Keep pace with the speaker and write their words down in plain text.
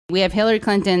We have Hillary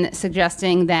Clinton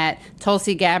suggesting that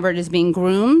Tulsi Gabbard is being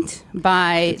groomed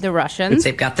by the Russians.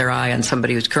 They've got their eye on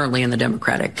somebody who's currently in the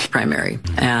Democratic primary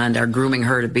and are grooming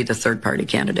her to be the third-party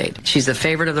candidate. She's the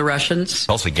favorite of the Russians.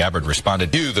 Tulsi Gabbard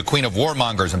responded, "You, the queen of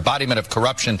warmongers, embodiment of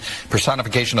corruption,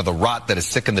 personification of the rot that has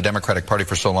sickened the Democratic Party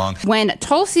for so long." When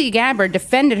Tulsi Gabbard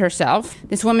defended herself,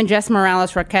 this woman, Jess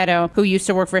Morales-Raqueto, who used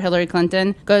to work for Hillary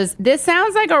Clinton, goes, "This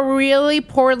sounds like a really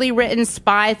poorly written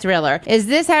spy thriller. Is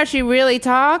this how she really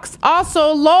talks?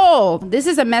 Also, lol. This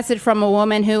is a message from a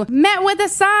woman who met with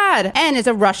Assad and is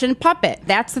a Russian puppet."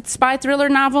 That's the spy thriller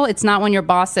novel. It's not when your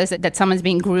boss says that someone's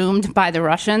being groomed by the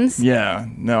Russians. Yeah,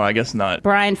 no, I guess not.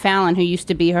 Brian Fallon, who used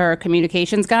to be her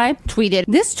communications guy, tweeted,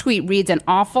 "This tweet reads an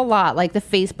awful lot like the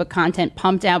Facebook content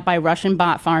pumped out by Russian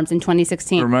bot farms in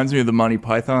 2016. It reminds me of the Monty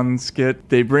Python skit.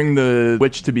 They bring the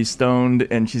witch to be stoned,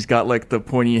 and she's got like the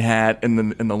pointy hat and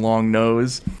the long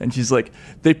nose, and she's like,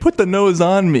 "They put the nose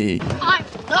on me." I'm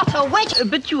not a witch.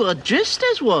 But you are dressed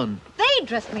as one. They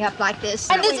dressed me up like this.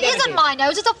 And this isn't my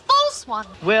nose, it's a false one.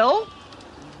 Well,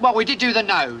 We did do the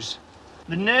nose.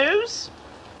 the nose?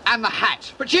 And the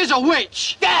hat. But she's a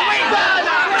witch!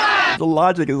 The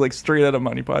logic is like straight out of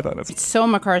Monty Python. It's so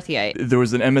McCarthyite. There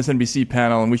was an MSNBC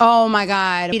panel, and Oh my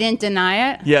God. He didn't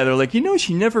deny it? yeah, they're like,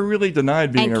 she never really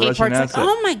denied being And a Kate Russian Park's asset. like,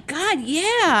 oh my God,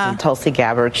 yeah. Tulsi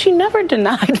Gabbard, she never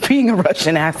denied being a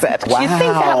Russian asset. Wow. You'd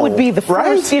think that would be the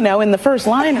first, in the first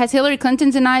line. Has Hillary Clinton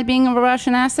denied being a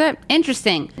Russian asset?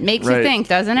 Interesting. Makes you think,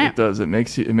 doesn't it? It does. It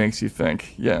makes you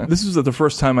think. Yeah. This was the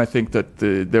first time I think that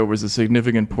there was a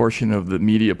significant portion of the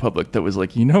media public that was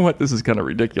like, you know what, this is kind of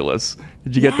ridiculous.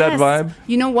 Did you get that vibe?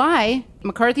 You know why?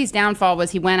 McCarthy's downfall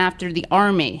was he went after the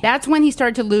army. That's when he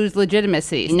started to lose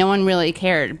legitimacy. No one really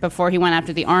cared before he went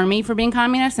after the army for being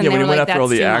communist. And Yeah, they when were he went like, after all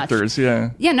that's the too actors, much. yeah.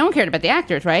 Yeah, no one cared about the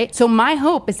actors, right? So my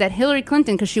hope is that Hillary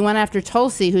Clinton, because she went after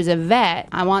Tulsi, who's a vet,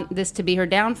 I want this to be her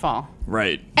downfall.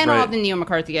 Right. And right. all the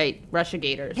neo-McCarthyite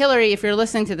Russiagators. Hillary, if you're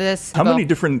listening to this... How many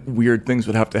different weird things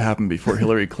would have to happen before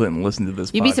Hillary Clinton listened to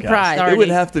this podcast? You'd be surprised. It would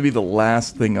have to be the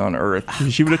last thing on Earth.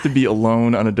 She would have to be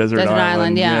alone on a desert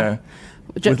island. Yeah.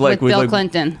 With Bill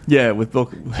Clinton. Yeah, with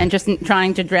Bill. And just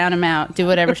trying to drown him out. Do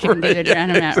whatever she can do to drown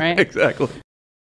him out, right? Exactly.